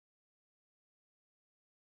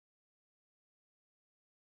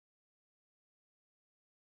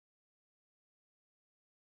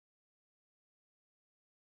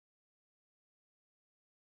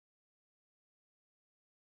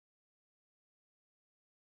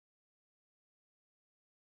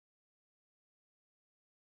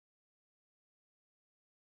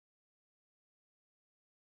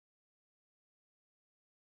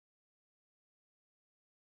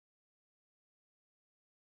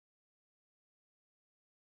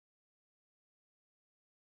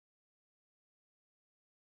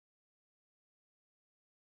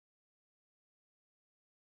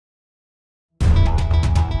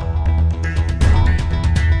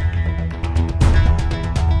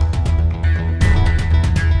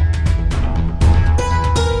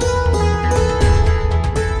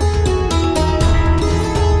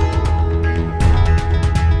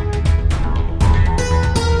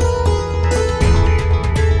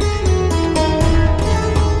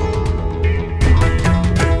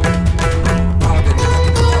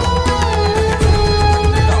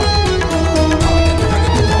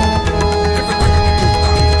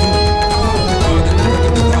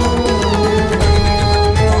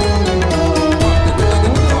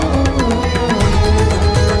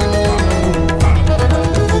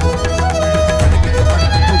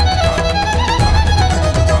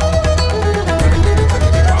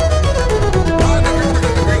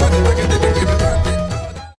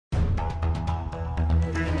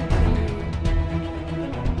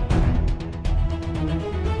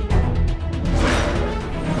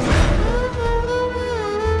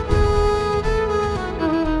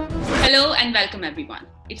and welcome everyone.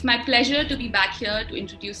 It's my pleasure to be back here to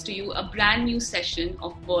introduce to you a brand new session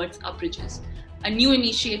of Words Are Bridges, a new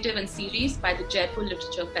initiative and series by the Jaipur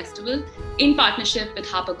Literature Festival in partnership with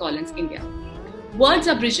HarperCollins India. Words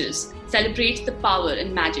Are Bridges celebrates the power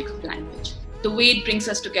and magic of language, the way it brings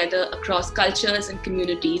us together across cultures and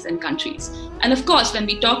communities and countries. And of course, when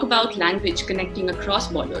we talk about language connecting across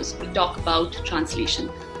borders, we talk about translation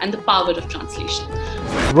and the power of translation.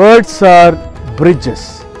 Words are bridges.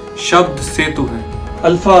 शब्द सेतु हैं।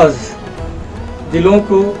 अल्फाज दिलों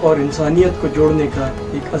को और इंसानियत को जोड़ने का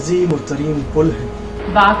एक अजीम और तरीन पुल है।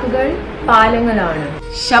 വാക്കുകൾ പാലങ്ങളാണ്,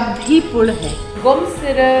 ശബ്ദ ही पुल है।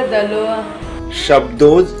 ഗുംസിരദലോ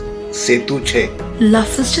शब्दों सेतु छे।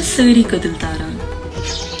 लफ्ज़ च सगरी कदलदारान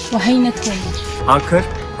वहीनत कोई आखर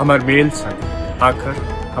हमार मेल संग, आखर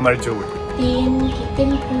हमार जोड़। तीन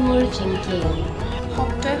कितन पूर चिंके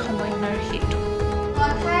শব্দই সমন্বয়ৰ হেতু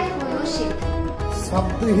কথাই হলো সেতু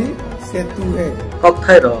शब्द ही सेतु है।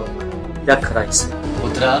 কথাই ৰ याखराइस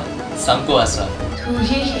उतरा संको आसा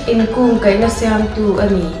तुही इनको गैनस्याम तू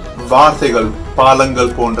अनि வார்த்தைகள்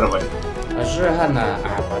பாலங்கள் போன்றவை। अजरहना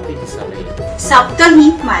आपाती किसले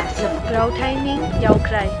साप्ताहिक माध्यम ग्राउथाइनी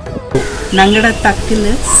याउक्राई नंगड़ा तक्किल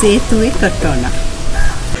सेतुवे कट्टोना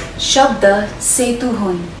शब्द सेतु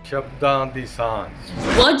होन शब्दां दी सांस।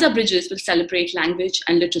 Words Are Bridges will celebrate language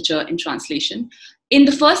and literature in translation. In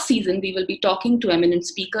the first season, we will be talking to eminent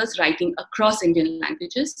speakers writing across Indian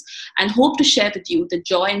languages and hope to share with you the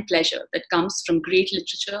joy and pleasure that comes from great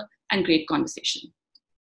literature and great conversation.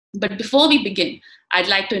 But before we begin,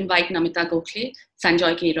 I'd like to invite Namita Gokhale,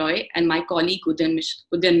 Sanjoy K. Roy, and my colleague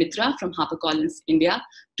Udyan Mitra from HarperCollins India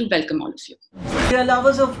to welcome all of you. We are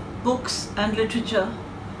lovers of books and literature.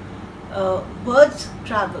 Words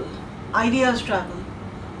travel, ideas travel,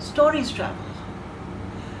 stories travel.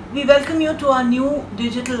 We welcome you to our new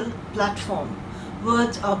digital platform,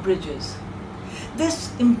 Words Are Bridges. This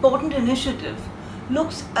important initiative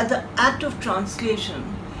looks at the act of translation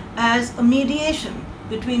as a mediation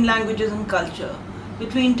between languages and culture,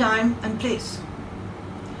 between time and place.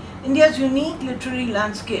 India's unique literary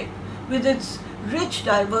landscape, with its rich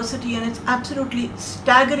diversity and its absolutely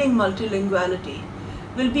staggering multilinguality,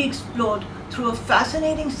 will be explored through a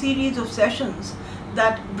fascinating series of sessions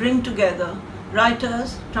that bring together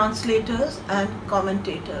writers, translators, and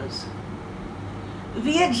commentators.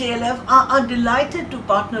 We at JLF are delighted to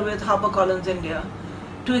partner with HarperCollins India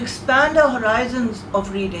to expand our horizons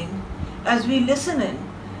of reading as we listen in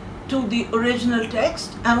to the original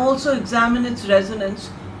text and also examine its resonance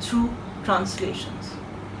through translations.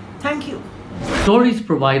 Thank you. Stories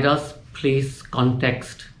provide us place,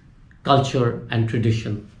 context, culture, and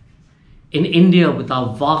tradition. In India, with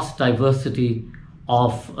our vast diversity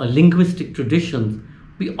of linguistic traditions,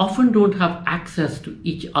 we often don't have access to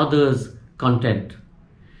each other's content.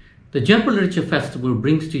 The Jaipur Literature Festival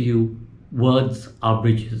brings to you Words Are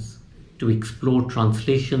Bridges to explore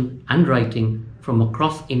translation and writing from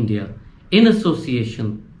across India in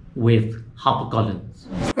association with HarperCollins.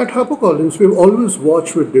 At HarperCollins, we've always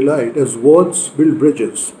watched with delight as words build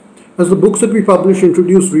bridges, as the books that we publish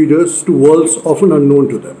introduce readers to worlds often unknown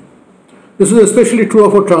to them. This is especially true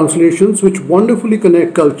of our translations, which wonderfully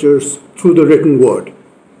connect cultures through the written word.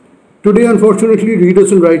 Today, unfortunately,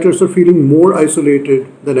 readers and writers are feeling more isolated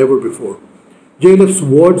than ever before. JLF's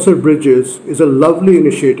Words Are Bridges is a lovely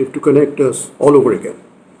initiative to connect us all over again.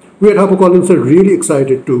 We at HarperCollins are really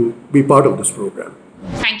excited to be part of this program.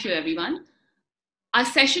 Thank you, everyone. Our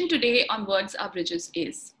session today on Words Are Bridges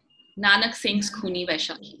is Nanak Singh's Khooni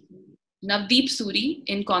Vaisakhi, Navdeep Suri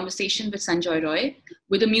in conversation with Sanjoy Roy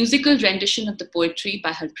with a musical rendition of the poetry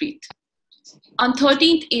by Harpreet. On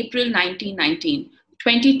 13th April 1919,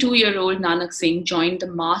 22-year-old Nanak Singh joined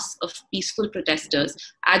the mass of peaceful protesters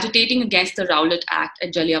agitating against the Rowlatt Act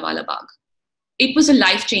at Jallianwala Bagh. It was a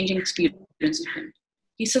life-changing experience for him.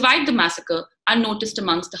 He survived the massacre unnoticed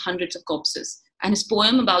amongst the hundreds of corpses, and his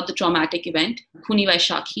poem about the traumatic event, Khooni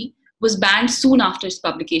Vaisakhi, was banned soon after its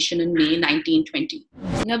publication in May 1920.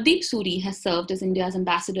 Navdeep Suri has served as India's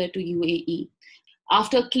ambassador to UAE.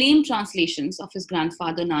 After acclaimed translations of his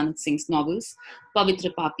grandfather Nanak Singh's novels,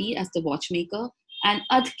 Pavitra Paapi as the Watchmaker and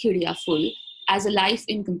Khidya Phul as A Life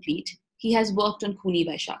Incomplete, he has worked on Khooni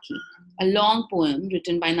Vaisakhi, a long poem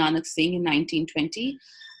written by Nanak Singh in 1920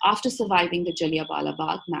 after surviving the Jallianwala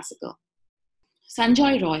Bagh massacre.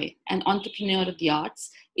 Sanjoy Roy, an entrepreneur of the arts,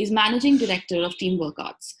 is managing director of Teamwork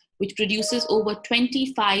Arts, which produces over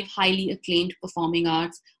 25 highly acclaimed performing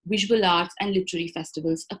arts, visual arts, and literary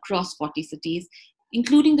festivals across 40 cities,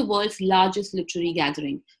 including the world's largest literary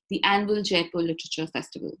gathering, the annual Jaipur Literature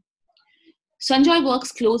Festival. Sanjoy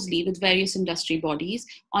works closely with various industry bodies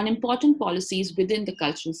on important policies within the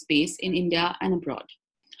cultural space in India and abroad.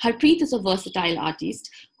 Harpreet is a versatile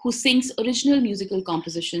artist who sings original musical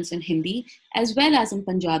compositions in Hindi as well as in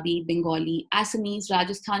Punjabi, Bengali, Assamese,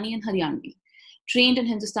 Rajasthani, and Haryanvi. Trained in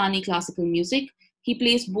Hindustani classical music, he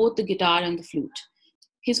plays both the guitar and the flute.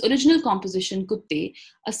 His original composition, Kutte,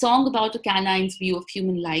 a song about a canine's view of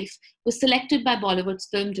human life, was selected by Bollywood's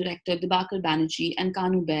film director Dibakar Banerjee and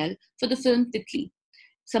Kanu Bail for the film Titli.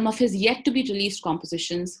 Some of his yet-to-be-released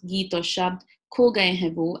compositions, Geet aur Shabd, Kho Gaye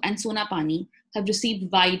Hain Wo, and Sona Pani, have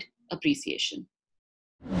received wide appreciation.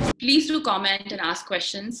 Please do comment and ask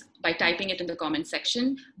questions by typing it in the comment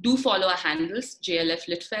section. Do follow our handles, JLF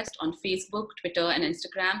Litfest, on Facebook, Twitter, and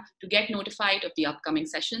Instagram to get notified of the upcoming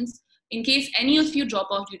sessions. In case any of you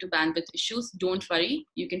drop off due to bandwidth issues, don't worry.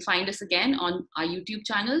 You can find us again on our YouTube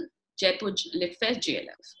channel, Jaipur Litfest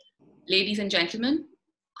JLF. Ladies and gentlemen,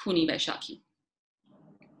 Khooni Vaisakhi.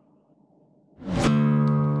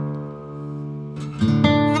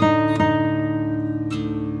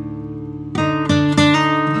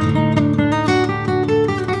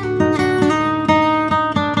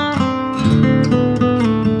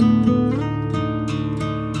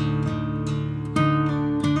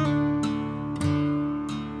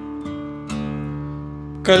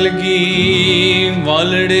 कलगी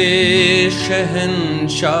वालड़े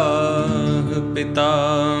शहनशाह पिता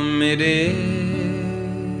मेरे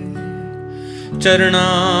चरना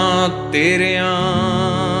तेरियां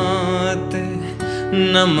ते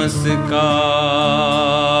नमस्कार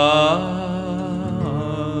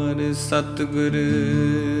सतगुर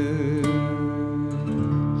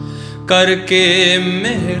करके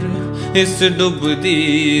मेहर इस डुबदी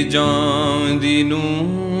जांदी नू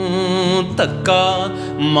धक्का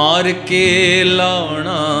मार के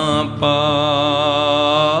लाना पार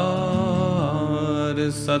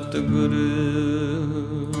सतगुर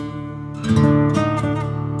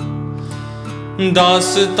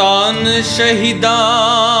दास्तान शहीदां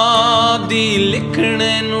दी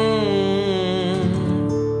लिखने नू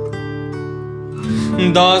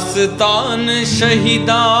दास्तान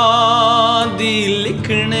शहीदां दी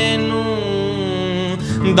लिखने नू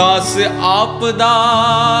दास आपदा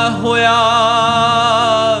होया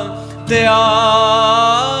त्यार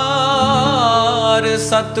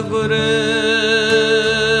सतगुर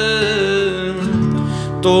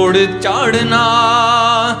तोड़ चाड़ना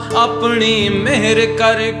अपनी मेहर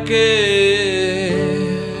करके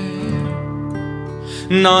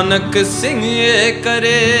नानक सिंह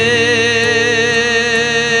करे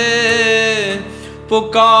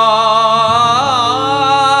पुकार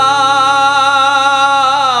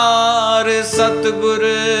सतगुर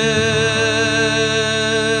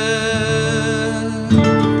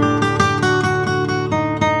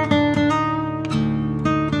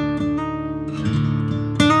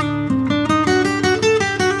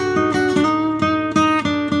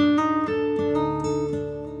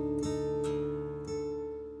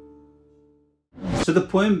So the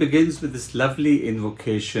poem begins with this lovely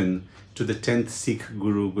invocation to the 10th Sikh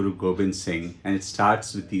Guru, Guru Gobind Singh, and it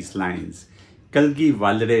starts with these lines. Kalgi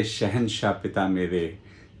walre shahanshah pita mere,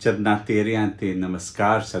 charna teriyan te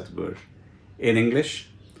namaskar satgur. In English,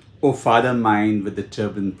 O Father mine with the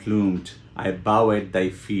turban plumed, I bow at thy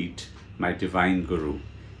feet, my divine Guru.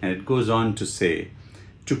 And it goes on to say,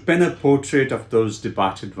 to pen a portrait of those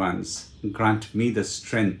departed ones, grant me the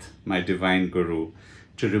strength, my divine Guru,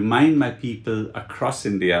 to remind my people across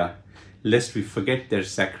India, lest we forget their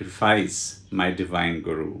sacrifice, my divine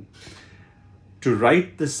Guru. To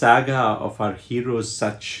write the saga of our heroes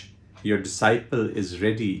such, your disciple is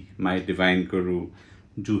ready, my divine Guru.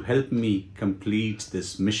 Do help me complete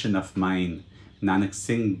this mission of mine, Nanak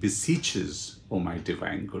Singh beseeches, O my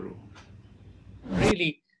divine Guru.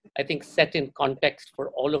 Really, I think set in context for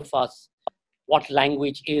all of us what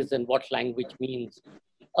language is and what language means.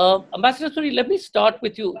 Ambassador Suri, let me start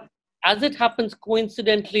with you. As it happens,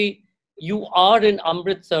 coincidentally, you are in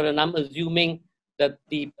Amritsar, and I'm assuming that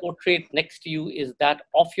the portrait next to you is that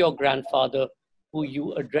of your grandfather, who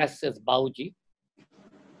you address as Bauji.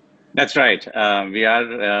 That's right. We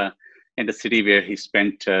are in the city where he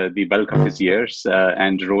spent the bulk of his years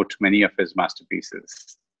and wrote many of his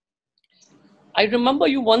masterpieces. I remember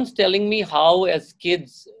you once telling me how, as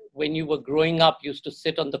kids, when you were growing up, you used to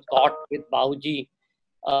sit on the cot with Bauji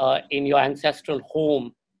in your ancestral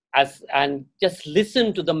home and just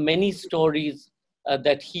listen to the many stories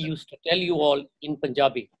that he used to tell you all in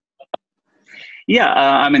Punjabi. Yeah,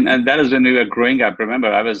 I mean, and that is when we were growing up.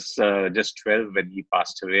 Remember, I was just 12 when he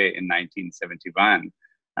passed away in 1971.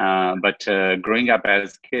 But growing up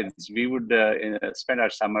as kids, we would spend our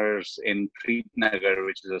summers in Preetnagar,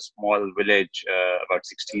 which is a small village about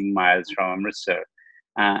 16 miles from Amritsar.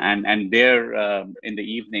 And there in the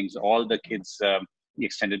evenings, all the kids, the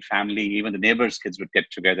extended family, even the neighbors' kids would get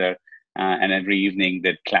together. And every evening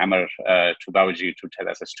they'd clamor to Babaji to tell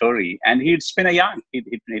us a story. And he'd spin a yarn. He'd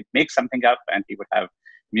make something up, and he would have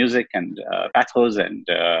music and pathos and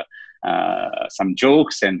some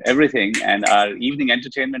jokes and everything. And our evening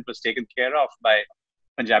entertainment was taken care of by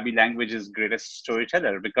Punjabi language's greatest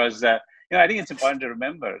storyteller. Because I think it's important to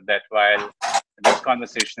remember that while this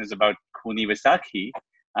conversation is about Khooni Vaisakhi,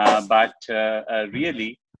 but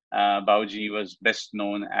really, Babaji was best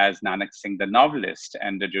known as Nanak Singh, the novelist.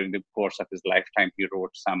 And during the course of his lifetime, he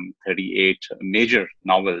wrote some 38 major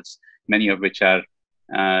novels, many of which are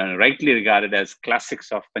rightly regarded as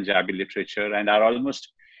classics of Punjabi literature and are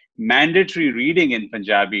almost mandatory reading in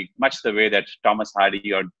Punjabi, much the way that Thomas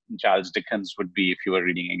Hardy or Charles Dickens would be if you were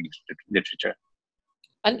reading English literature.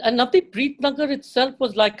 And Navdeep, Preetnagar itself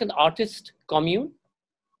was like an artist commune?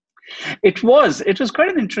 It was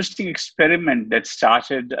quite an interesting experiment that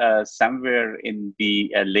started somewhere in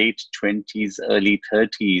the late 20s, early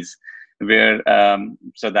 30s, where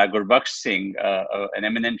Sardar Gurbaksh Singh, an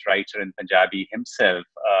eminent writer in Punjabi himself,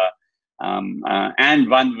 and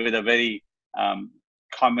one with a very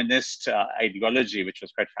communist ideology, which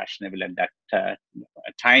was quite fashionable at that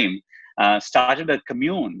time, started a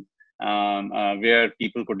commune where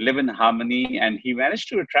people could live in harmony. And he managed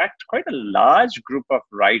to attract quite a large group of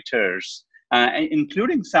writers,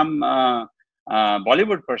 including some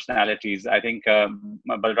Bollywood personalities. I think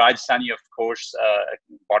Balraj Sani, of course,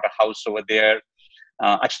 bought a house over there.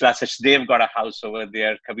 Achla Sachdev got a house over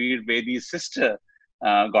there. Kabir Bedi's sister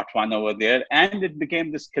got one over there. And it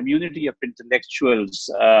became this community of intellectuals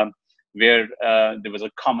where there was a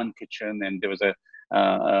common kitchen and there was a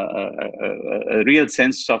real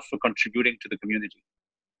sense of contributing to the community.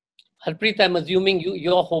 Harpreet, I'm assuming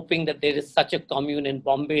you're hoping that there is such a commune in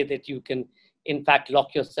Bombay that you can, in fact,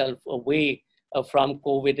 lock yourself away from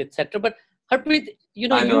COVID, etc. But Harpreet,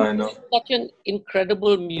 I know. you're such an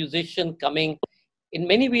incredible musician coming, in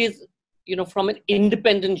many ways, from an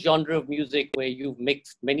independent genre of music where you've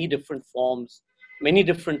mixed many different forms, many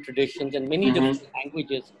different traditions, and many different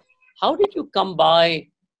languages. How did you come by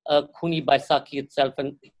Khooni Vaisakhi itself,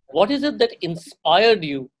 and what is it that inspired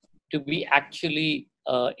you to be actually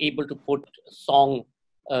able to put a song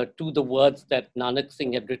to the words that Nanak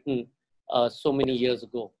Singh had written so many years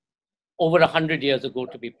ago, over 100 years ago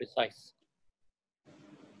to be precise?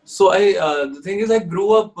 So the thing is, I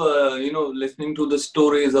grew up, listening to the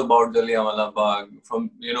stories about Jallianwala Bagh. From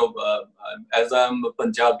as I'm a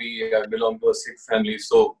Punjabi, I belong to a Sikh family,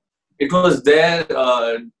 so it was there.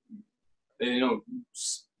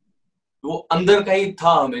 वो अंदर कहीं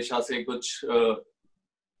था हमेशा से कुछ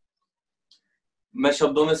मैं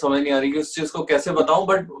शब्दों में समझ नहीं आ रही कि उस चीज को कैसे बताऊं,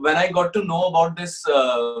 but when I got to know about this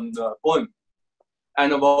poem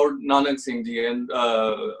and about Nanak Singh ji and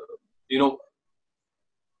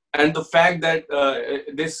and the fact that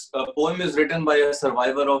this poem is written by a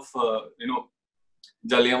survivor of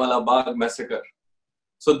Jallianwala Bagh massacre,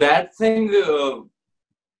 so that thing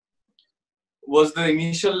was the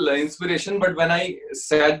initial inspiration. But when I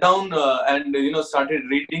sat down and started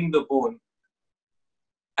reading the poem,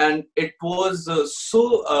 and it was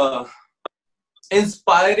so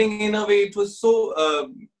inspiring in a way. It was so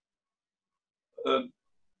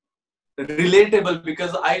relatable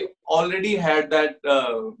because I already had that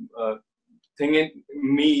thing in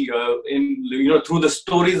me, through the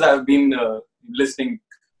stories I've been listening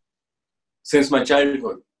since my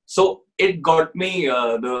childhood. So it got me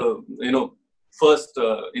the first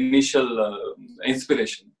initial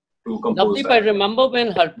inspiration to compose. Navdeep, I remember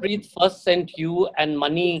when Harpreet first sent you and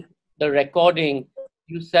Mani the recording,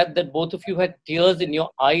 you said that both of you had tears in your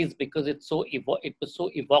eyes because it was so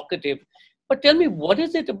evocative. But tell me, what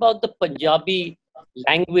is it about the Punjabi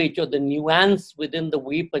language or the nuance within the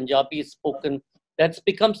way Punjabi is spoken that's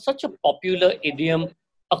become such a popular idiom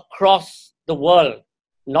across the world,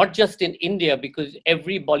 not just in India, because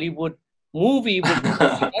every Bollywood movie would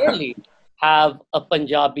necessarily have a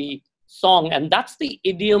Punjabi song, and that's the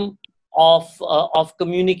idiom of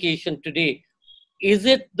communication today. Is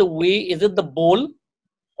it the bowl,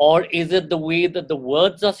 or is it the way that the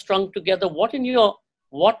words are strung together? What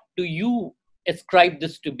do you ascribe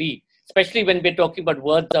this to be? Especially when we're talking about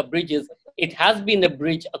words are bridges, it has been a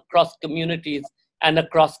bridge across communities and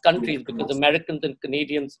across countries, because Americans and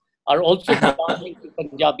Canadians are also responding to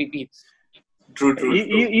Punjabi beats. True.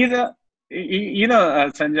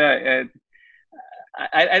 Sanjay,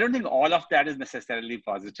 I don't think all of that is necessarily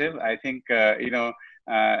positive. I think,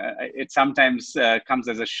 it sometimes comes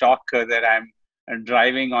as a shock that I'm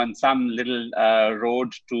driving on some little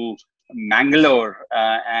road to Mangalore,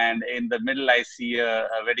 and in the middle I see a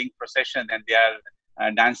wedding procession, and they are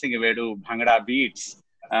dancing away to Bhangra beats.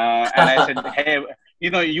 And I said, hey,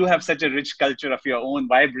 you have such a rich culture of your own.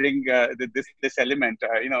 Why bring this element?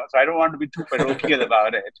 So I don't want to be too parochial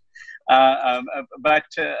about it. But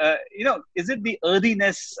is it the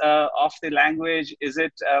earthiness of the language? Is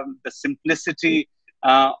it the simplicity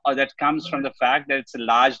that comes from the fact that it's a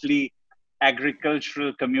largely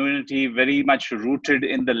agricultural community, very much rooted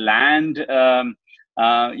in the land?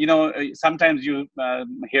 Sometimes you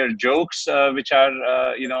hear jokes which are,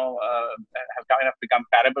 have kind of become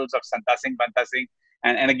parables of Santa Singh, Banta Singh.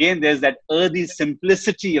 And again, there's that earthy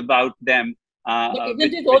simplicity about them. But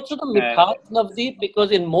isn't it also the mithas, Navdeep? Because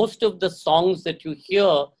in most of the songs that you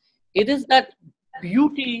hear, it is that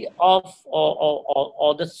beauty of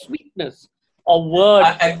or the sweetness of words.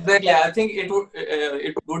 Exactly. I think it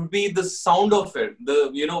would be the sound of it,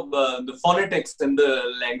 the phonetics in the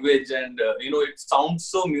language, and it sounds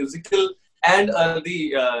so musical. And as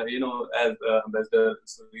Ambassador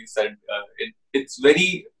Suri said, it's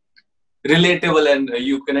very relatable, and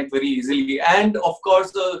you connect very easily. And of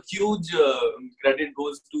course, a huge credit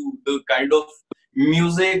goes to the kind of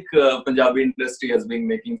music Punjabi industry has been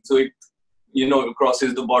making. So it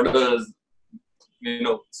crosses the borders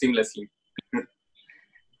seamlessly.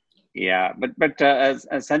 Yeah, but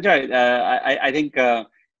Sanjay, I think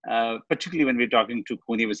particularly when we're talking to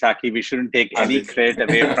Khooni Vaisakhi, we shouldn't take any credit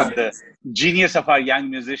away from the genius of our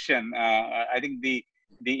young musician. I think the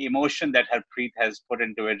emotion that Harpreet has put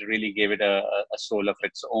into it really gave it a soul of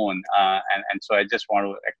its own, and so I just want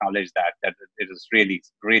to acknowledge that it is really,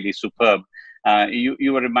 really superb.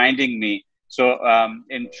 You were reminding me. So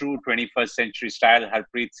in true 21st century style,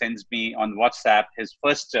 Harpreet sends me on WhatsApp his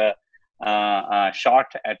first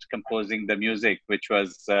shot at composing the music, which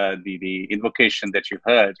was the invocation that you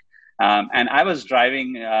heard. And I was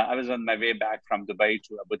driving, I was on my way back from Dubai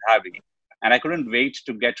to Abu Dhabi, and I couldn't wait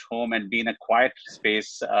to get home and be in a quiet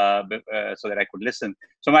space so that I could listen.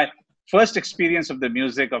 So my first experience of the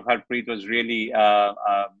music of Harpreet was really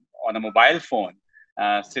on a mobile phone,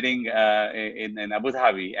 sitting in Abu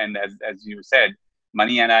Dhabi. And as you said,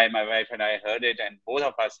 Mani and I, my wife and I, heard it, and both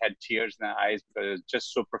of us had tears in our eyes because it was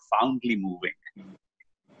just so profoundly moving.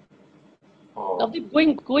 Now,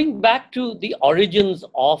 going back to the origins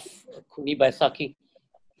of Khooni Vaisakhi,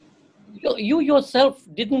 you yourself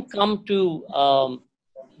didn't come to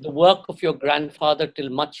the work of your grandfather till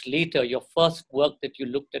much later. Your first work that you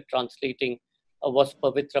looked at translating was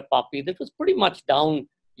Pavitra Paapi. That was pretty much down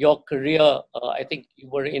your career. I think you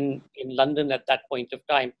were in London at that point of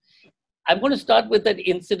time. I'm going to start with that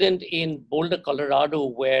incident in Boulder, Colorado,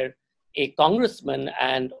 where a congressman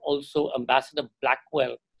and also Ambassador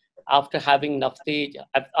Blackwell, after having heard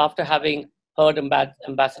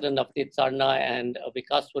Ambassador Navdeep Sarna and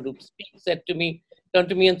Vikas Swarup speak, turned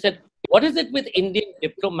to me and said, what is it with Indian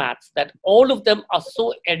diplomats that all of them are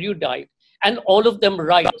so erudite and all of them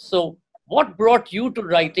write? So what brought you to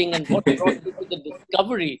writing, and what brought you to the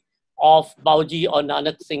discovery of Bauji or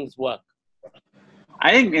Nanak Singh's work?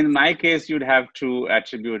 I think in my case, you'd have to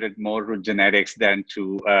attribute it more to genetics than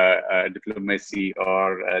to diplomacy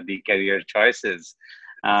or the career choices.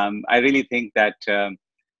 I really think that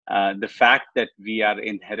the fact that we are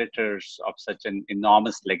inheritors of such an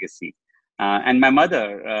enormous legacy, and my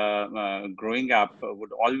mother, growing up,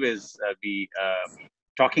 would always be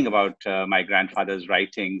talking about my grandfather's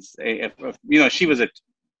writings. She was a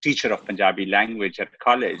teacher of Punjabi language at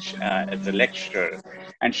college as a lecturer,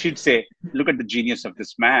 and she'd say, look at the genius of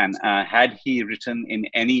this man. Had he written in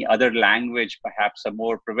any other language, perhaps a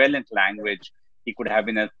more prevalent language, he could have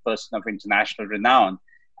been a person of international renown.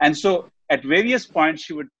 And so at various points,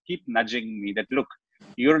 she would keep nudging me that, look,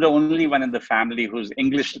 you're the only one in the family whose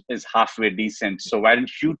English is halfway decent, so why don't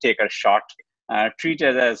you take a shot? Treat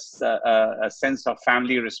it as a sense of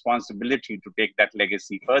family responsibility to take that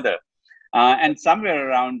legacy further. And somewhere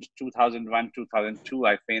around 2001, 2002,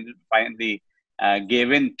 I finally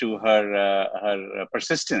gave in to her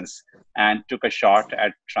persistence and took a shot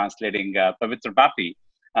at translating Pavitra Paapi,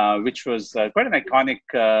 which was quite an iconic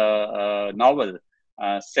novel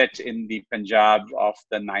set in the Punjab of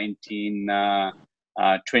the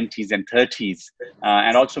 1920s and 30s,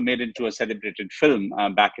 and also made into a celebrated film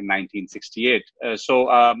back in 1968. So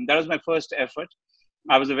that was my first effort.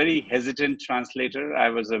 I was a very hesitant translator. I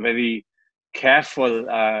was a very careful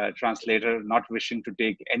translator, not wishing to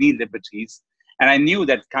take any liberties. And I knew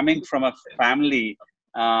that coming from a family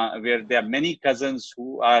where there are many cousins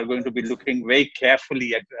who are going to be looking very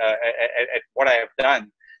carefully at what I have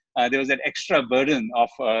done. There was that extra burden of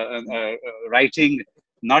writing,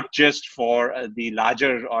 not just for the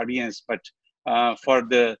larger audience, but for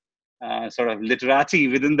the sort of literati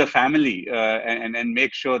within the family, and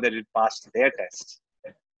make sure that it passed their test.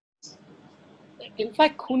 In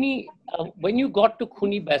fact, Khooni, when you got to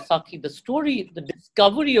Khooni Vaisakhi, the story, the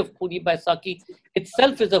discovery of Khooni Vaisakhi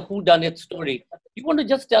itself is a whodunit story. You want to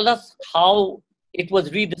just tell us how it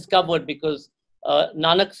was rediscovered? Because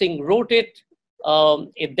Nanak Singh wrote it,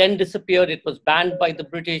 it then disappeared, it was banned by the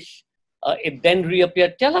British, it then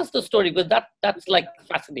reappeared. Tell us the story, because that's like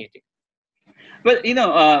fascinating. Well,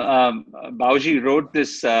 Bauji wrote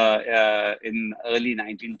this in early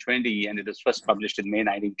 1920, and it was first published in May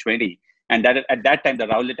 1920. And that at that time, the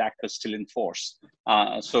Rowlatt Act was still in force.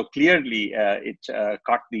 So clearly, it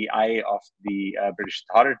caught the eye of the British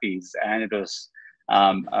authorities, and it was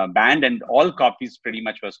banned, and all copies pretty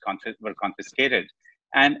much were confiscated.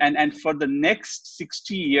 And for the next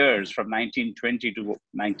 60 years, from 1920 to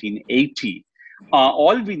 1980,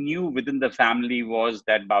 all we knew within the family was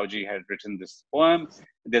that Bauji had written this poem.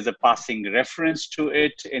 There's a passing reference to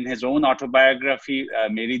it in his own autobiography,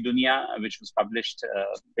 Meri Dunya, which was published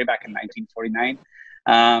way back in 1949.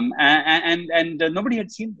 And nobody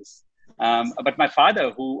had seen this. But my father,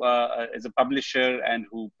 who is a publisher and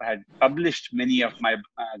who had published many of my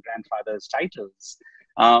grandfather's titles,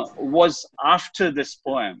 was after this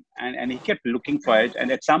poem, and he kept looking for it.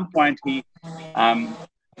 And at some point, he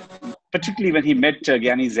particularly when he met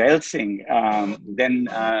Gyani Zail Singh, then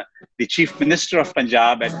the chief minister of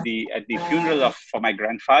Punjab at the funeral for my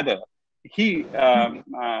grandfather, he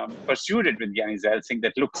pursued it with Gyani Zail Singh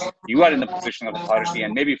that, look, you are in a position of authority,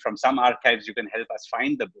 and maybe from some archives you can help us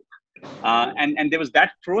find the book. And there was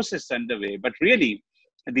that process underway. But really,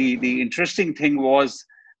 the interesting thing was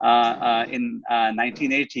in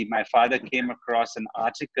 1980, my father came across an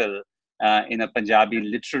article in a Punjabi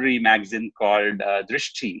literary magazine called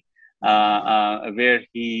Drishti, where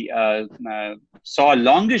he saw a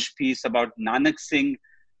longish piece about Nanak Singh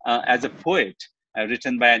as a poet,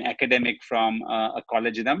 written by an academic from a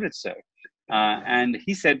college in Amritsar. And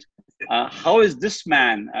he said, how is this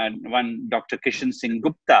man, one Dr. Kishan Singh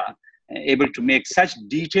Gupta, able to make such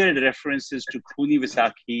detailed references to Khooni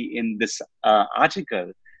Vaisakhi in this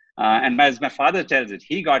article? And as my father tells it,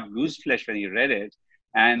 he got gooseflesh when he read it,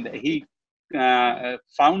 and he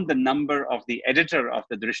found the number of the editor of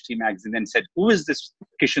the Drishti magazine and said, who is this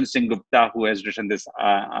Kishan Singh Gupta who has written this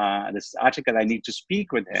this article? I need to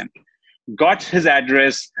speak with him. Got his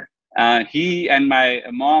address. He and my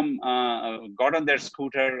mom got on their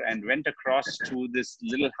scooter and went across to this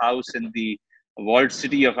little house in the walled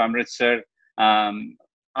city of Amritsar,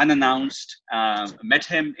 unannounced, met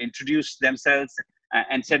him, introduced themselves,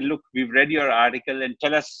 and said, look, we've read your article, and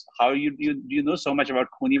tell us how you know so much about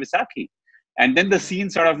Khooni Vaisakhi. And then the scene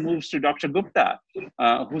sort of moves to Dr. Gupta,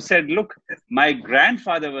 who said, look, my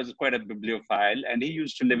grandfather was quite a bibliophile, and he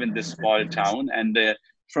used to live in this small town. And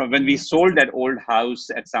from when we sold that old house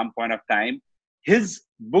at some point of time, his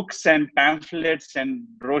books and pamphlets and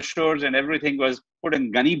brochures and everything was put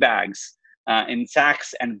in gunny bags in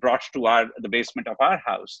sacks and brought to the basement of our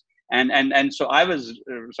house. And so I was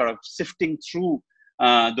sort of sifting through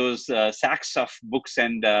those sacks of books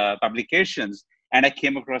and publications, and I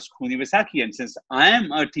came across Khooni Vaisakhi. And since I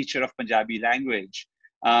am a teacher of Punjabi language,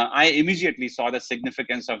 I immediately saw the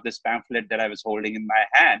significance of this pamphlet that I was holding in my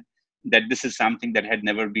hand, that this is something that had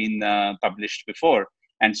never been published before.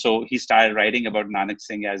 And so he started writing about Nanak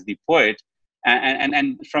Singh as the poet.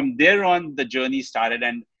 And from there on, the journey started.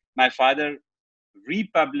 And my father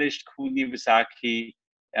republished Khooni Vaisakhi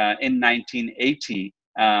in 1980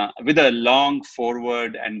 with a long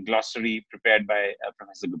foreword and glossary prepared by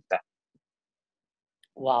Professor Gupta.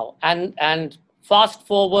 Wow. And fast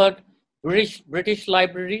forward, British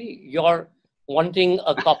Library, you're wanting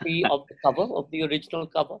a copy of the cover, of the original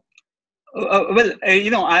cover? Well,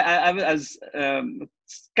 I was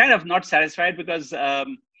kind of not satisfied, because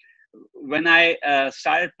when I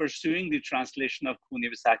started pursuing the translation of Khooni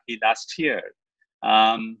Vaisakhi last year,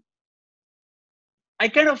 I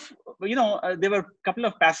kind of, there were a couple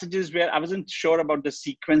of passages where I wasn't sure about the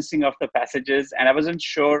sequencing of the passages, and I wasn't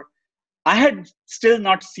sure. I had still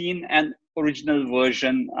not seen an original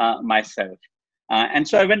version myself. And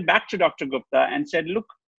so I went back to Dr. Gupta and said, look,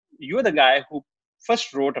 you're the guy who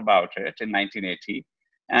first wrote about it in 1980.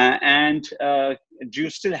 And do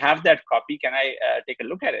you still have that copy? Can I take a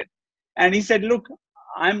look at it? And he said, look,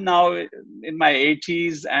 I'm now in my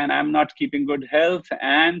 80s and I'm not keeping good health.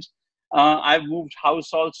 And I've moved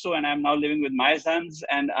house also, and I'm now living with my sons.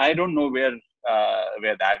 And I don't know where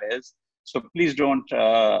where that is. So please don't,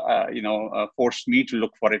 force me to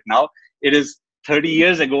look for it now. It is 30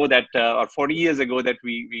 years ago that, or 40 years ago that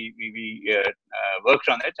we worked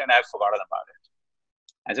on it, and I've forgotten about it.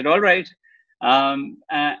 I said, all right. And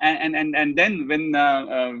then when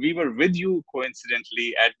we were with you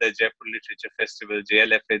coincidentally at the Jaipur Literature Festival,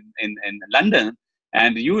 JLF in London,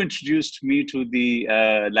 and you introduced me to the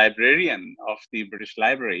librarian of the British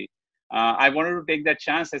Library, I wanted to take that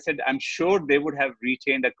chance. I said, I'm sure they would have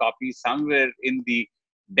retained a copy somewhere in the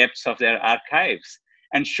depths of their archives.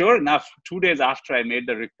 And sure enough, 2 days after I made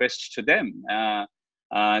the request to them,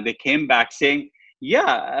 they came back saying,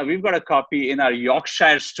 yeah, we've got a copy in our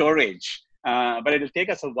Yorkshire storage, but it'll take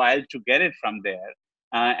us a while to get it from there.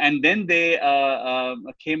 And then they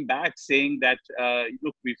came back saying that,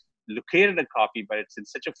 look, we've located a copy, but it's in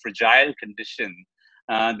such a fragile condition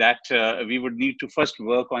that we would need to first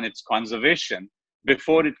work on its conservation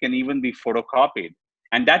before it can even be photocopied.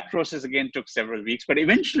 And that process again took several weeks, but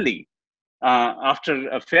eventually, after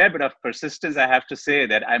a fair bit of persistence, I have to say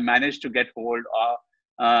that I managed to get hold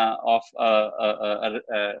of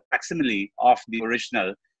a facsimile of the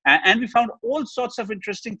original. And we found all sorts of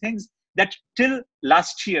interesting things that till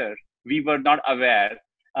last year, we were not aware.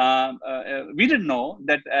 We didn't know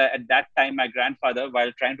that at that time, my grandfather,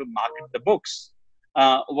 while trying to market the books,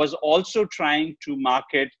 was also trying to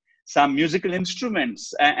market some musical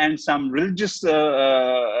instruments and some religious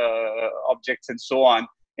objects and so on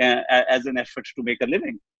as an effort to make a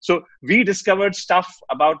living. So we discovered stuff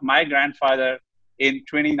about my grandfather in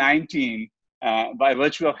 2019 by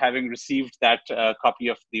virtue of having received that copy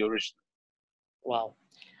of the original. Wow.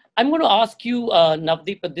 I'm going to ask you,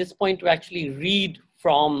 Navdeep, at this point to actually read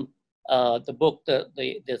from the book,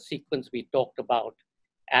 the sequence we talked about,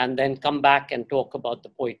 and then come back and talk about the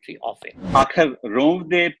poetry of it. आखिर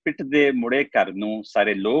रोंवदे पिटदे मुड़े घर नूं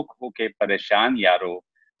सारे लोक होके परेशान यारो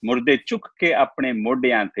मुर्दे चुक के अपने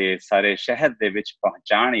मोडियां ते सारे शहर दे विच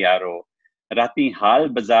पहुंचाण यारो राती हाल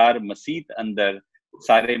बाजार मसीत अंदर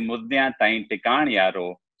सारे मुर्दियां ताईं टिकाण यारो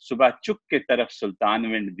सुबह चुक के तरफ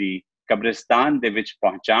सुल्तानविंड दी कब्रिस्तान दे विच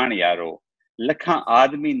पहुंचाण यारो लखां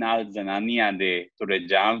आदमी नाल जनानियां दे तुरे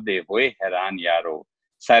जावदे होए हैरान यारो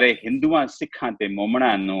सारे हिंदुआं सिखां ते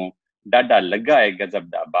मोमणां नूं डाडा लगा है गजब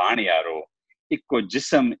दा बाण यारो इक्को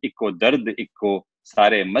जिस्म इक्को दर्द इक्को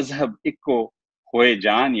सारे मजहब इक्को होए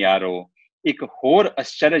जान यारो एक होर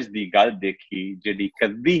अश्चरज दी गल देखी जेडी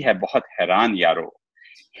कदी है बहुत हैरान यारो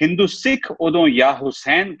हिंदू सिख उदों या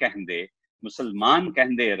हुसैन कहंदे मुसलमान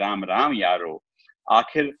कहंदे राम राम यारो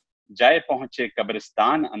आखिर जाए पहुंचे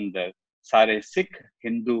कब्रिस्तान अंदर सारे सिख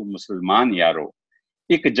हिंदू मुसलमान यारो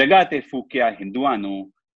एक जगह ते फूकिया हिंदुआं नूं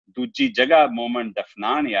दूजी जगह मोमन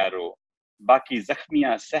दफनान यारो बाकी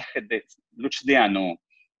जख्मियां सहदे लुचदियां नूं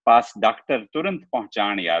पास डॉक्टर तुरंत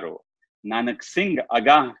पहुंचाण यारो नानक सिंह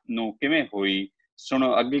अगाह नूं किवें होई सुनो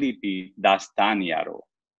अगली दी दास्तान यारो.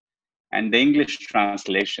 And the English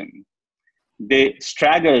translation: they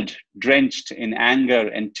straggled, drenched in anger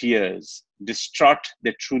and tears, distraught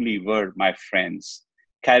they truly were, my friends,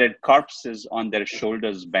 carried corpses on their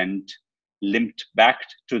shoulders bent, limped back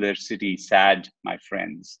to their city sad, my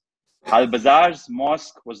friends. Al-Bazar's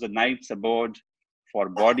mosque was the night's abode for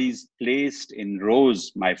bodies placed in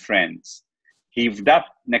rows, my friends, heaved up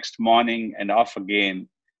next morning and off again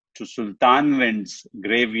to Sultanwind's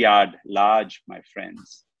graveyard large, my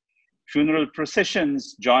friends. Funeral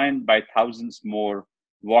processions, joined by thousands more,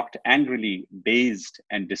 walked angrily, dazed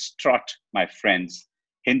and distraught, my friends.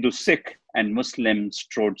 Hindu, Sikh, and Muslim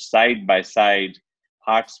strode side by side,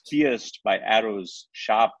 hearts pierced by arrows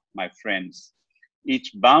sharp, my friends.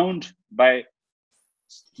 Each bound by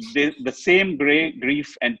the same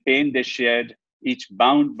grief and pain they shared, each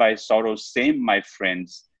bound by sorrows same, my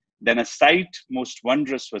friends. Then a sight most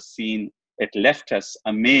wondrous was seen. It left us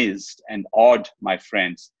amazed and awed, my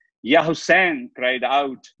friends. Ya Hussain, cried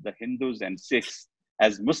out the Hindus and Sikhs,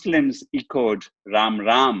 as Muslims echoed Ram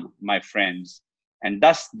Ram, my friends. And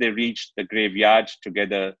thus they reached the graveyard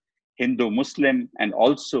together, Hindu, Muslim, and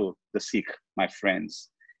also the Sikh, my friends.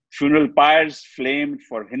 Funeral pyres flamed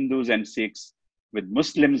for Hindus and Sikhs, with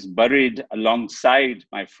Muslims buried alongside,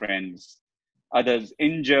 my friends. Others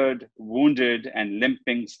injured, wounded, and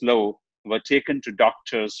limping slow were taken to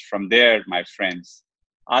doctors from there, my friends.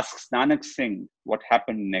 Asks Nanak Singh what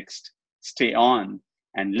happened next. Stay on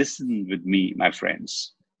and listen with me, my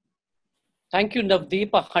friends. Thank you,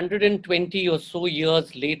 Navdeep. 120 or so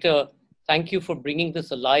years later, thank you for bringing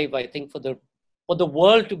this alive. I think for the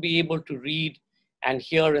world to be able to read and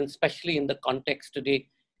hear, and especially in the context today.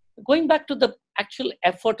 Going back to the actual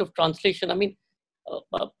effort of translation, I mean,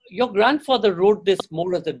 your grandfather wrote this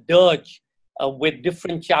more as a dirge with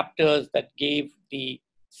different chapters that gave the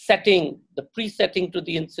setting, the pre-setting to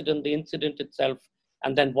the incident itself,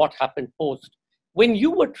 and then what happened post. When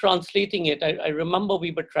you were translating it, I remember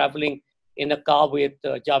we were traveling in a car with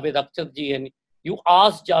Javed Akhtar ji, and you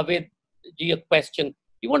asked Javed ji a question.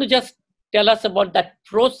 You want to just tell us about that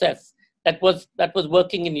process that was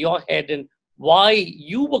working in your head and why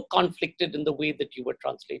you were conflicted in the way that you were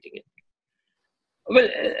translating it? Well,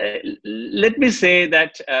 let me say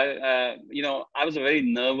that, you know, I was a very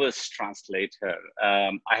nervous translator.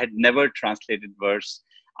 I had never translated verse.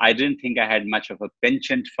 I didn't think I had much of a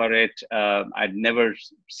penchant for it. I'd never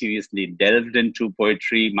seriously delved into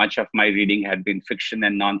poetry. Much of my reading had been fiction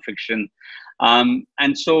and non-fiction.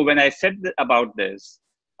 And so when I said about this,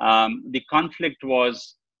 the conflict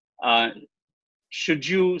was, should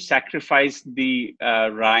you sacrifice the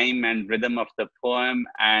rhyme and rhythm of the poem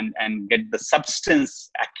and get the substance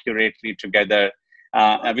accurately together,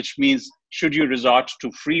 which means should you resort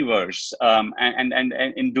to free verse? And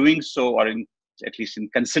in doing so, or at least in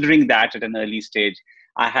considering that at an early stage,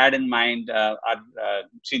 I had in mind our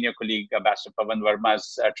senior colleague, Ambassador Pavan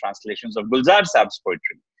Verma's translations of Gulzar Saab's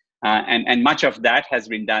poetry. And much of that has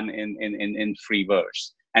been done in free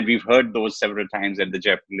verse. And we've heard those several times at the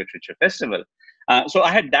Jaipur Literature Festival. So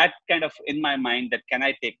I had that kind of in my mind, that can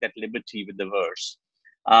I take that liberty with the verse?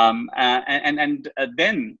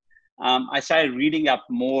 Then I started reading up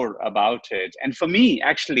more about it. And for me,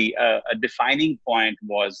 actually, a defining point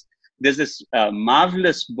was, there's this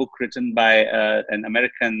marvelous book written by an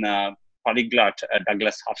American polyglot,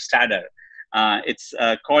 Douglas Hofstadter. It's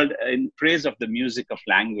called In Praise of the Music of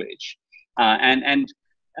Language.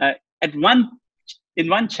 In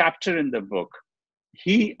one chapter in the book,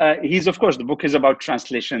 he's of course, the book is about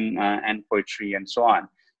translation and poetry and so on.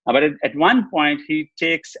 But at one point, he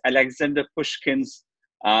takes Alexander Pushkin's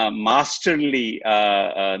masterly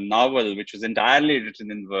novel, which was entirely written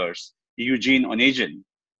in verse, Eugene Onegin,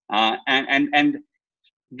 and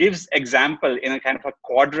gives example in a kind of a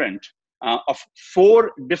quadrant of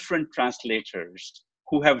 4 different translators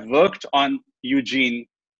who have worked on Eugene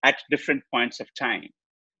at different points of time.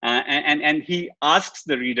 And he asks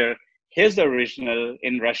the reader, here's the original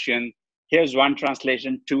in Russian, here's one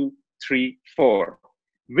translation, 2, 3, 4.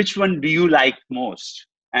 Which one do you like most?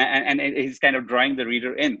 And he's kind of drawing the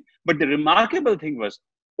reader in. But the remarkable thing was,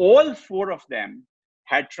 all 4 of them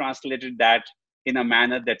had translated that in a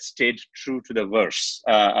manner that stayed true to the verse.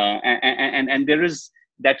 And there is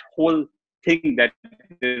that whole thing that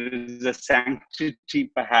there is a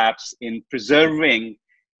sanctity perhaps in preserving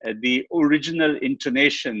the original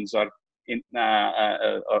intonations or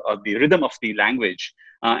the rhythm of the language.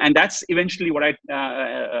 And that's eventually what I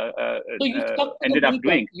ended up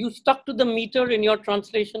doing. You stuck to the meter in your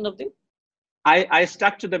translation of this? I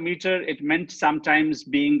stuck to the meter. It meant sometimes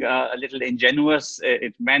being a little ingenuous.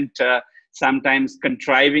 It meant sometimes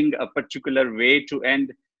contriving a particular way to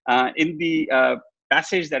end. In the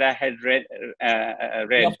passage that I had read,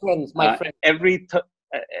 Your friends, my friend.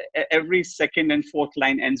 Every second and fourth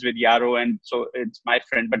line ends with Yaro, and so it's my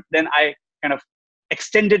friend. But then I kind of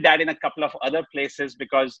extended that in a couple of other places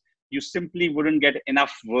because you simply wouldn't get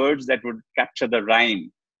enough words that would capture the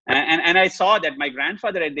rhyme. And I saw that my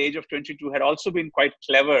grandfather at the age of 22 had also been quite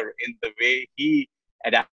clever in the way he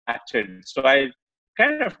adapted. So I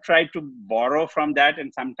kind of tried to borrow from that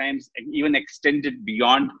and sometimes even extend it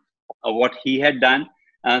beyond what he had done,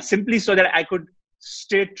 simply so that I could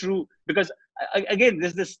stay true. Because again,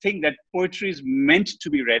 there's this thing that poetry is meant to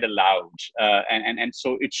be read aloud, and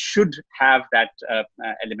so it should have that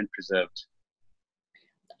element preserved.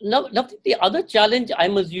 Now, the other challenge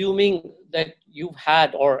I'm assuming that you've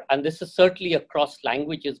had, and this is certainly across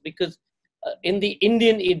languages, because in the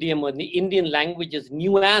Indian idiom or in the Indian languages,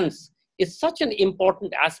 nuance is such an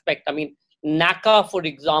important aspect. I mean, Naka, for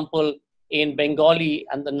example, in Bengali,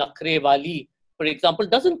 and the Nakre Wali, for example,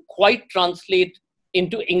 doesn't quite translate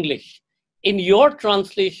into English. In your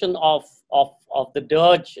translation of the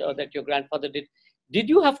dirge that your grandfather did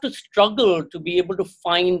you have to struggle to be able to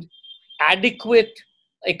find adequate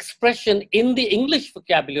expression in the English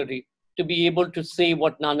vocabulary to be able to say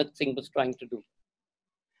what Nanak Singh was trying to do?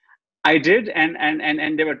 I did,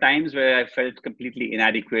 and there were times where I felt completely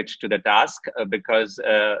inadequate to the task because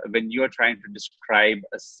when you are trying to describe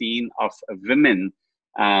a scene of women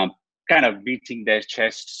kind of beating their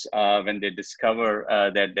chests when they discover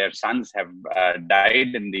that their sons have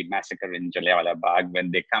died in the massacre in Jallianwala Bagh,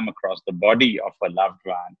 when they come across the body of a loved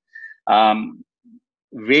one,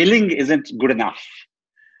 wailing isn't good enough.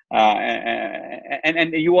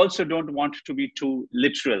 And you also don't want to be too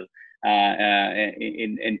literal.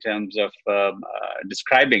 in terms of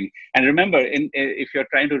describing. And remember, if you're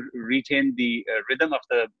trying to retain the rhythm of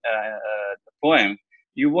the poem,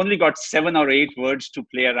 you've only got 7 or 8 words to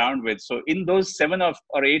play around with. So in those 7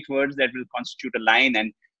 or 8 words that will constitute a line,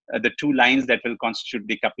 and the 2 lines that will constitute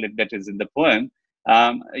the couplet that is in the poem,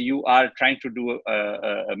 you are trying to do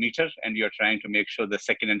a meter, and you're trying to make sure the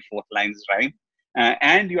 2nd and 4th lines rhyme.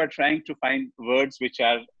 And you are trying to find words which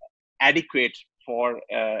are adequate for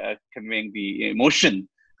conveying the emotion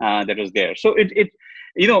that was there. So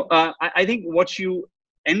I think what you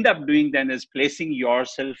end up doing then is placing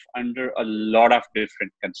yourself under a lot of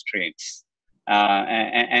different constraints.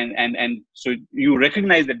 And so you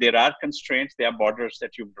recognize that there are constraints, there are borders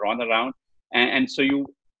that you've drawn around. And so you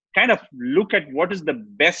kind of look at what is the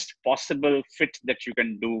best possible fit that you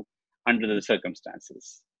can do under the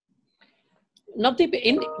circumstances. Navdeep,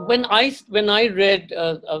 when I read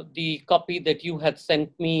the copy that you had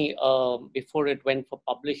sent me before it went for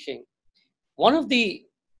publishing, one of the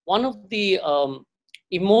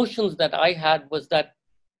emotions that I had was that,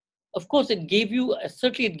 of course, it gave you,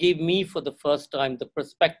 certainly it gave me for the first time the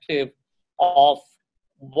perspective of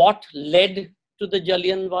what led to the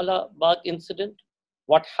Jallianwala Bagh incident,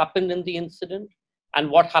 what happened in the incident, and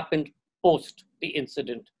what happened post the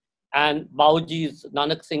incident, and Bauji's,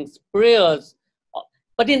 Nanak Singh's prayers.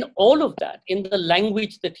 But in all of that, in the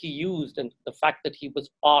language that he used and the fact that he was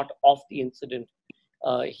part of the incident,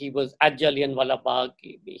 he was at Jallianwala Bagh,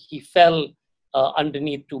 he fell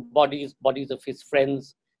underneath 2 bodies of his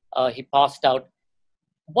friends, he passed out.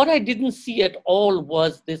 What I didn't see at all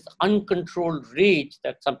was this uncontrolled rage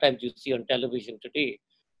that sometimes you see on television today.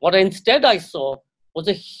 What instead I saw was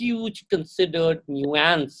a huge considered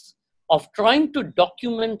nuance of trying to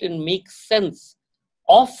document and make sense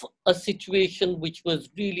of a situation which was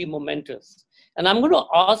really momentous. And I'm going to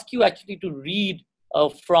ask you actually to read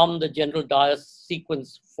from the General Dias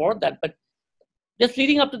sequence for that. But just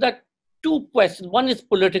leading up to that, 2 questions. One is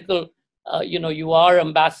political. You were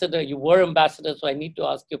ambassador, so I need to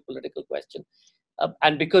ask you a political question.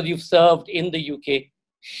 And because you've served in the UK,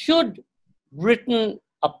 should Britain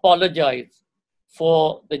apologize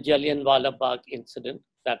for the Jallianwala Bagh incident?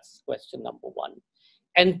 That's question number 1.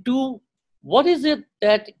 And 2, what is it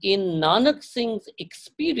that in Nanak Singh's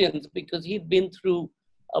experience, because he'd been through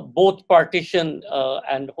both partition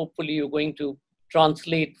and hopefully you're going to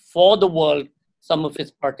translate for the world some of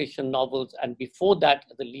his partition novels, and before that,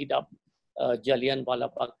 the lead up, Jallianwala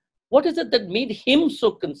Bagh. What is it that made him so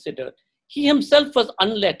considered? He himself was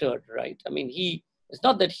unlettered, right? I mean, it's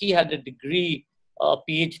not that he had a degree,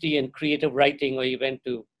 PhD in creative writing, or he went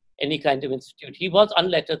to any kind of institute. He was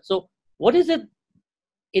unlettered. So what is it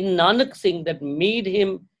in Nanak Singh that made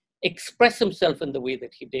him express himself in the way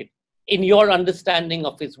that he did, in your understanding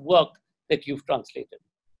of his work that you've translated?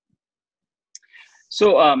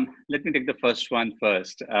 So let me take the first one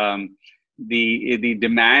first. The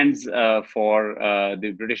demands for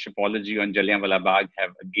the British apology on Jallianwala Bagh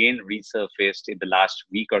have again resurfaced in the last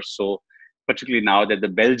week or so, particularly now that the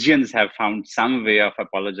Belgians have found some way of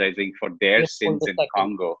apologizing for their sins in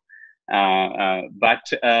Congo. There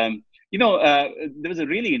was a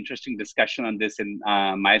really interesting discussion on this in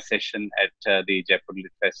my session at the Jaipur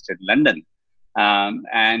Lit Fest in London.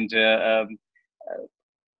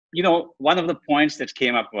 One of the points that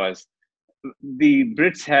came up was the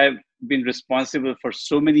Brits have been responsible for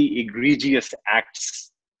so many egregious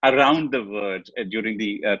acts around the world during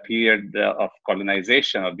the period of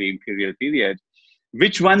colonization, of the imperial period.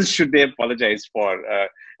 Which ones should they apologize for?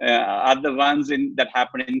 Are the ones that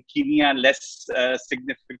happened in Kenya less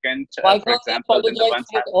significant? Why can't they apologize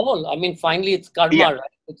at all? I mean, finally, it's karma, right?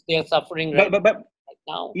 Which they are suffering right now. But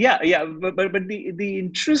the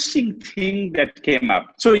interesting thing that came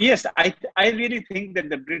up. So yes, I really think that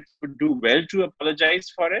the Brits would do well to apologize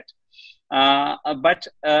for it. But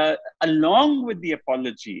along with the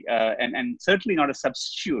apology, and certainly not a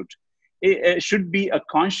substitute, it should be a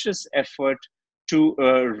conscious effort to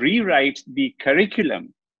rewrite the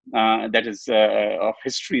curriculum that is of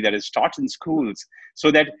history that is taught in schools, so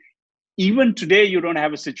that even today you don't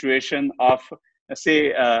have a situation of,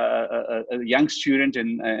 say, a young student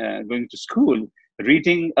in going to school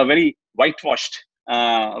reading a very whitewashed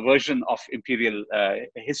version of imperial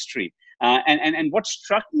history. And what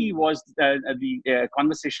struck me was the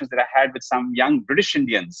conversations that I had with some young British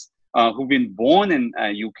Indians who've been born in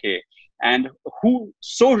UK, and who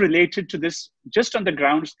so related to this just on the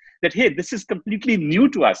grounds that, hey, this is completely new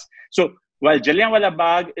to us. So while Jallianwala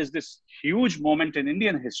Bagh is this huge moment in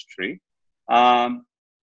Indian history,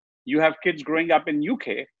 you have kids growing up in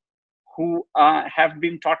UK who have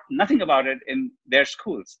been taught nothing about it in their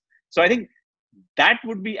schools. So I think that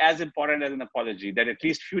would be as important as an apology, that at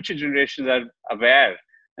least future generations are aware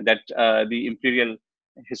that the imperial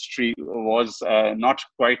history was not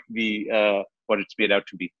quite the what it's made out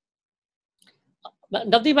to be.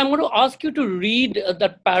 Navdeep, I'm going to ask you to read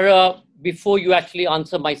that para before you actually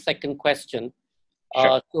answer my second question.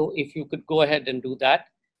 Sure. So if you could go ahead and do that.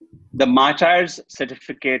 The martyr's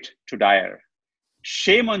certificate to Dyer.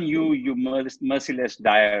 Shame on you, you merciless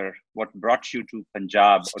Dyer, what brought you to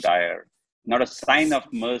Punjab, O Dyer? Not a sign of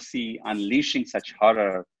mercy unleashing such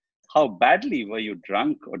horror. How badly were you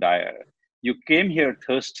drunk, O Dyer? You came here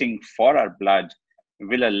thirsting for our blood.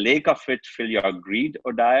 Will a lake of it fill your greed,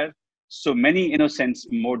 O Dyer? So many innocents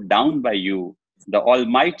mowed down by you. The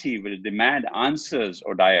Almighty will demand answers,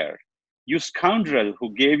 O Dyer. You scoundrel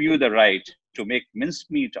who gave you the right to make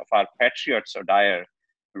mincemeat of our patriots, O Dyer,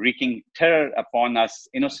 wreaking terror upon us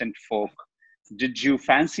innocent folk. Did you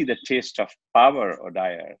fancy the taste of power, O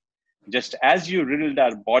Dyer? Just as you riddled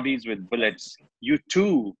our bodies with bullets, you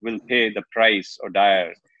too will pay the price, O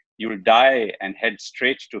Dyer. You'll die and head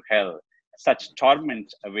straight to hell. Such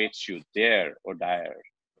torment awaits you there, O Dyer.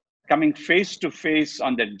 Coming face to face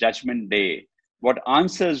on that judgment day, what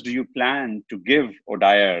answers do you plan to give, O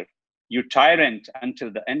Dyer? You tyrant,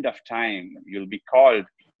 until the end of time, you'll be called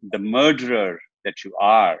the murderer that you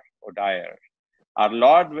are, O Dyer. Our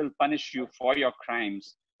Lord will punish you for your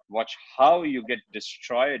crimes. Watch how you get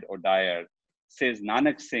destroyed, O Dyer, says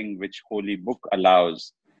Nanak Singh, which holy book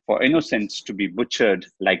allows for innocents to be butchered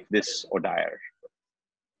like this, O Dyer.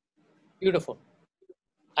 Beautiful.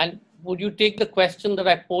 And would you take the question that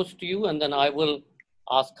I posed to you, and then I will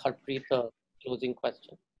ask Harpreet a closing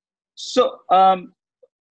question. So,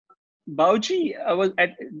 Bauji was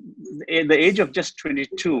at the age of just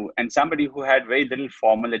 22, and somebody who had very little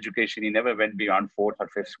formal education, he never went beyond 4th or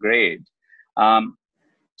 5th grade,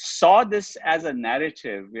 saw this as a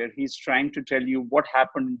narrative where he's trying to tell you what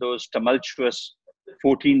happened in those tumultuous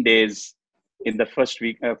 14 days in the first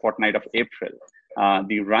fortnight of April.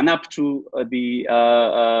 The run-up to the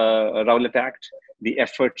Rowlatt Act, the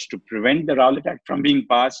efforts to prevent the Rowlatt Act from being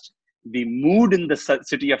passed, the mood in the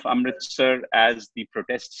city of Amritsar as the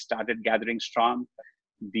protests started gathering storm,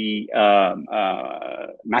 the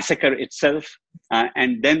massacre itself,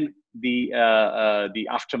 and then the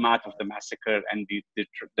aftermath of the massacre and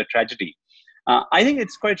the tragedy. I think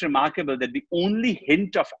it's quite remarkable that the only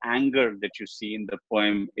hint of anger that you see in the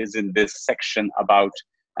poem is in this section about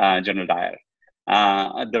General Dyer.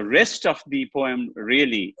 The rest of the poem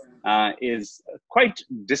really is quite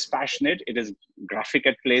dispassionate. It is graphic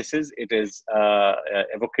at places. It is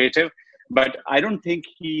evocative. But I don't think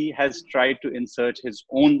he has tried to insert his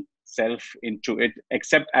own self into it,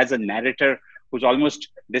 except as a narrator who's almost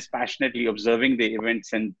dispassionately observing the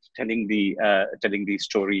events and telling the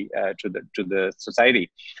story to the society.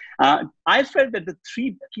 I felt that the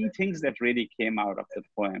three key things that really came out of the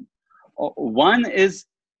poem. One is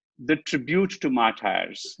the tribute to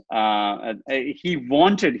martyrs.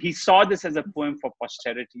 He saw this as a poem for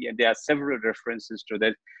posterity, and there are several references to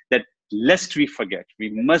that lest we forget, we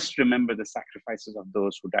must remember the sacrifices of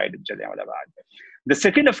those who died in Jallianwala Bagh. The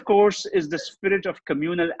second, of course, is the spirit of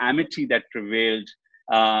communal amity that prevailed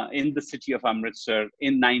in the city of Amritsar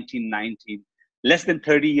in 1919, less than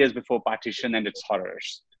 30 years before partition and its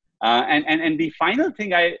horrors. And the final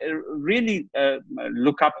thing I really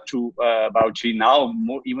look up to Bauji now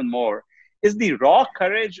even more is the raw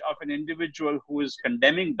courage of an individual who is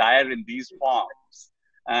condemning Dyer in these forms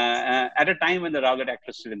at a time when the Rowlatt Act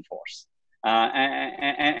was still in force.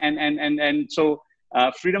 And so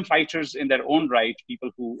freedom fighters in their own right,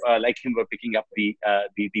 people who like him were picking up the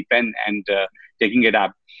pen and taking it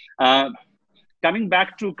up. Coming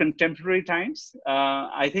back to contemporary times,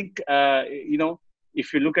 I think,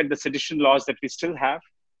 if you look at the sedition laws that we still have,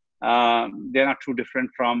 they're not too different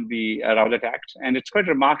from the Rowlatt Act. And it's quite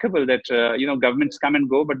remarkable that, governments come and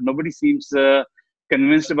go, but nobody seems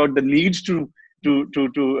convinced about the need to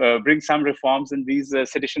bring some reforms in these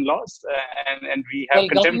sedition laws. And we have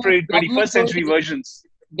contemporary 21st century versions.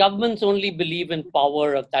 Governments only believe in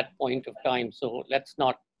power at that point of time. So let's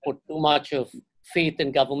not put too much of faith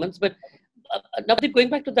in governments. But Navdeep, going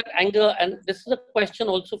back to that anger, and this is a question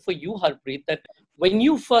also for you, Harpreet, that when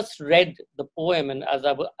you first read the poem, and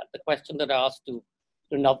the question that I asked to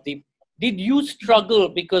Navdeep, did you struggle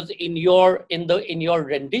because in your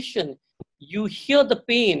rendition, you hear the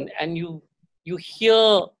pain and you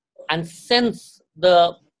hear and sense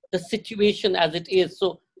the situation as it is?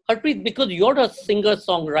 So Harpreet, because you're a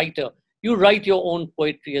singer-songwriter, you write your own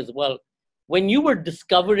poetry as well. When you were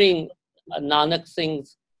discovering Nanak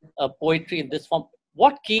Singh's poetry in this form,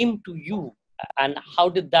 what came to you and how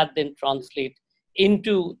did that then translate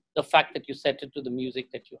into the fact that you set it to the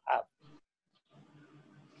music that you have?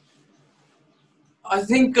 I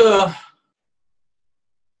think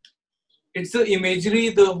it's the imagery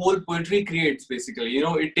the whole poetry creates, basically. You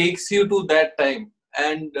know, it takes you to that time,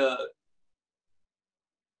 and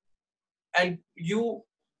you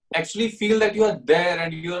actually feel that you are there,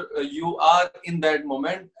 and you are in that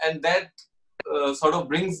moment, and that sort of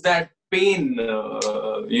brings that pain,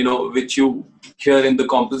 you know, which you hear in the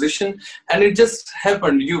composition. And it just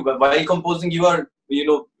happened. You, while composing, you are, you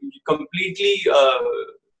know, completely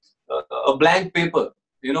a blank paper,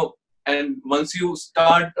 you know. And once you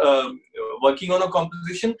start working on a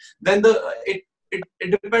composition, then it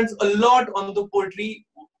depends a lot on the poetry,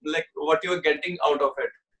 like what you are getting out of it,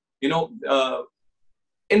 you know.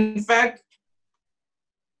 In fact,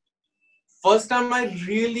 first time I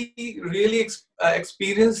really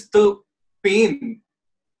experienced the pain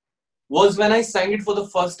was when I sang it for the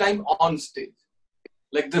first time on stage,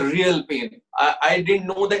 like the real pain. I didn't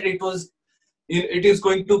know that it is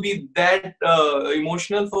going to be that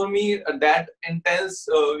emotional for me, that intense.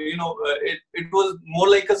 You know, it was more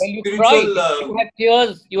like a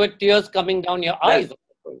spiritual. You had tears coming down your eyes.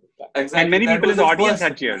 Exactly. And many people in the audience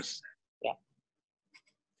had tears.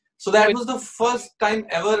 So that was the first time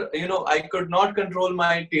ever, you know, I could not control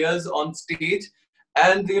my tears on stage.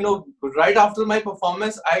 And, you know, right after my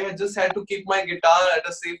performance, I just had to keep my guitar at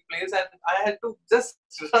a safe place, and I had to just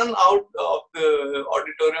run out of the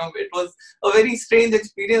auditorium. It was a very strange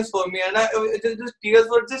experience for me, and just tears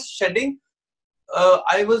were just shedding.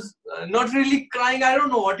 I was not really crying. I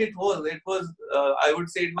don't know what it was. It was, I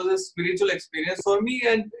would say it was a spiritual experience for me,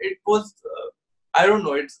 and it was... I don't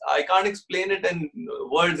know. I can't explain it in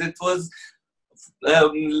words. It was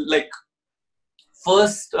like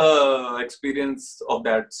first experience of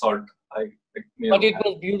that sort. But it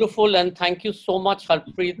was beautiful, and thank you so much,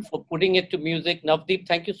 Harpreet, for putting it to music. Navdeep,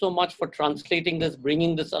 thank you so much for translating this,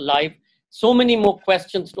 bringing this alive. So many more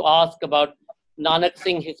questions to ask about Nanak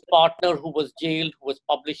Singh, his partner who was jailed, who was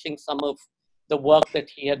publishing some of the work that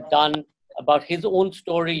he had done, about his own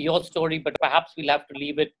story, your story, but perhaps we'll have to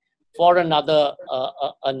leave it for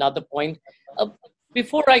another point.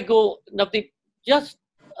 Before I go, Navdeep, just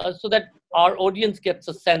so that our audience gets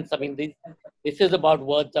a sense, I mean, this is about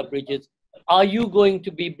Words Are Bridges. Are you going to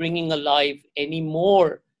be bringing alive any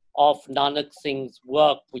more of Nanak Singh's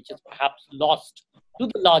work, which is perhaps lost to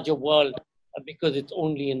the larger world because it's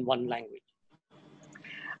only in one language?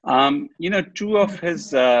 You know, two of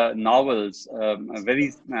his novels,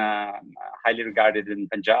 very highly regarded in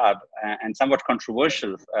Punjab and somewhat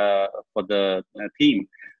controversial for the theme,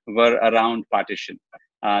 were around partition.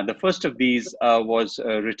 The first of these was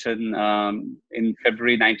written in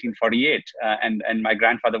February 1948, and my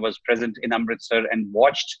grandfather was present in Amritsar and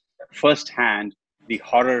watched firsthand the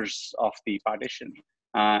horrors of the partition,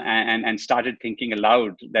 and started thinking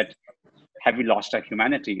aloud that, have we lost our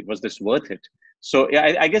humanity? Was this worth it? So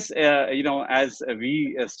yeah, I guess, you know, as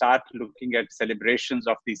we start looking at celebrations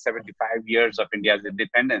of the 75 years of India's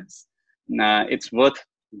independence, it's worth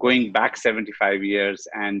going back 75 years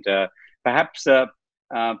and perhaps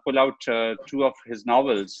pull out two of his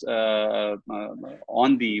novels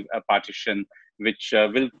on the partition, which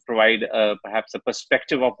will provide perhaps a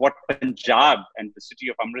perspective of what Punjab and the city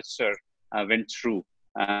of Amritsar went through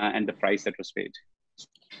and the price that was paid.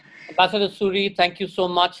 Pavitra Suri, thank you so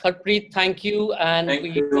much. Harpreet, thank you. And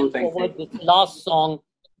we look forward to this last song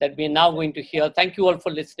that we are now going to hear. Thank you all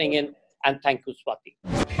for listening in, and thank you, Swati.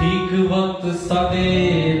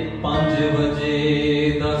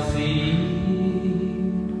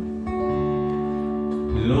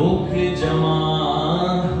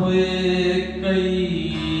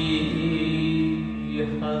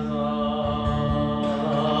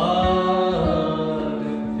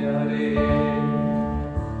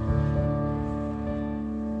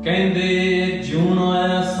 ਕਹਿੰਦੇ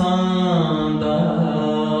ਜੂਣਾ ਸਾਂਦਾ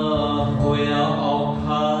ਹੋਇਆ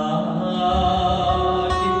ਔਖਾ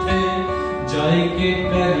ਕਿਥੇ ਜਾਇ ਕੇ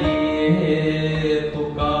ਕਰੀਏ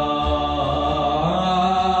ਪੁਕਾਰ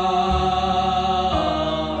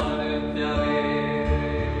ਪਿਆਰੇ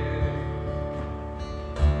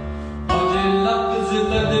ਅਜੇ ਲਫ਼ਜ਼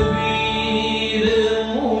ਤਦਬੀਰ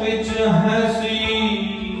ਮੂੰਹ ਵਿੱਚ ਹੈ ਸੀ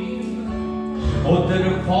ਉਧਰ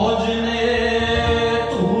ਫੌਜ ਨੇ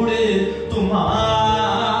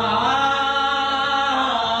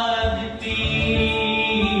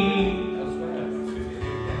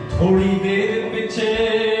थोड़ी देर पीछे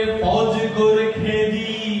फौज गोरखे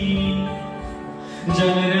दी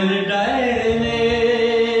जनरल डायर ने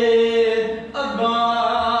अगा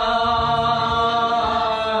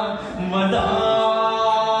मदा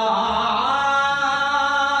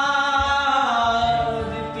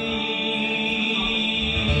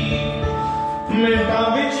मिनटां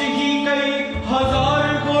विच ही कई हजार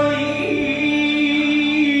गोली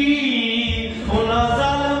उन्हां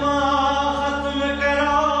ज़ालिमां खत्म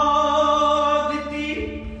करा दित्ती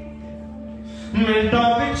मिनटां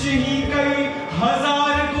विच ही कई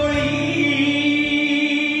हजार गोली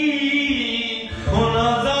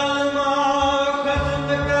उन्हां ज़ालिमां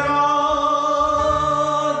खत्म करा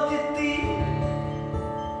दित्ती.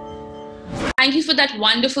 Thank you for that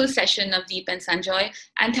wonderful session, Navdeep and Sanjoy.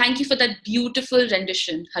 And thank you for that beautiful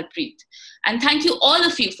rendition, Harpreet. And thank you all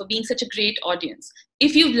of you for being such a great audience.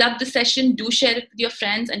 If you've loved the session, do share it with your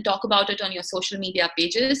friends and talk about it on your social media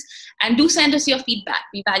pages. And do send us your feedback.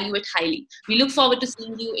 We value it highly. We look forward to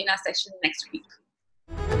seeing you in our session next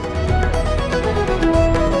week.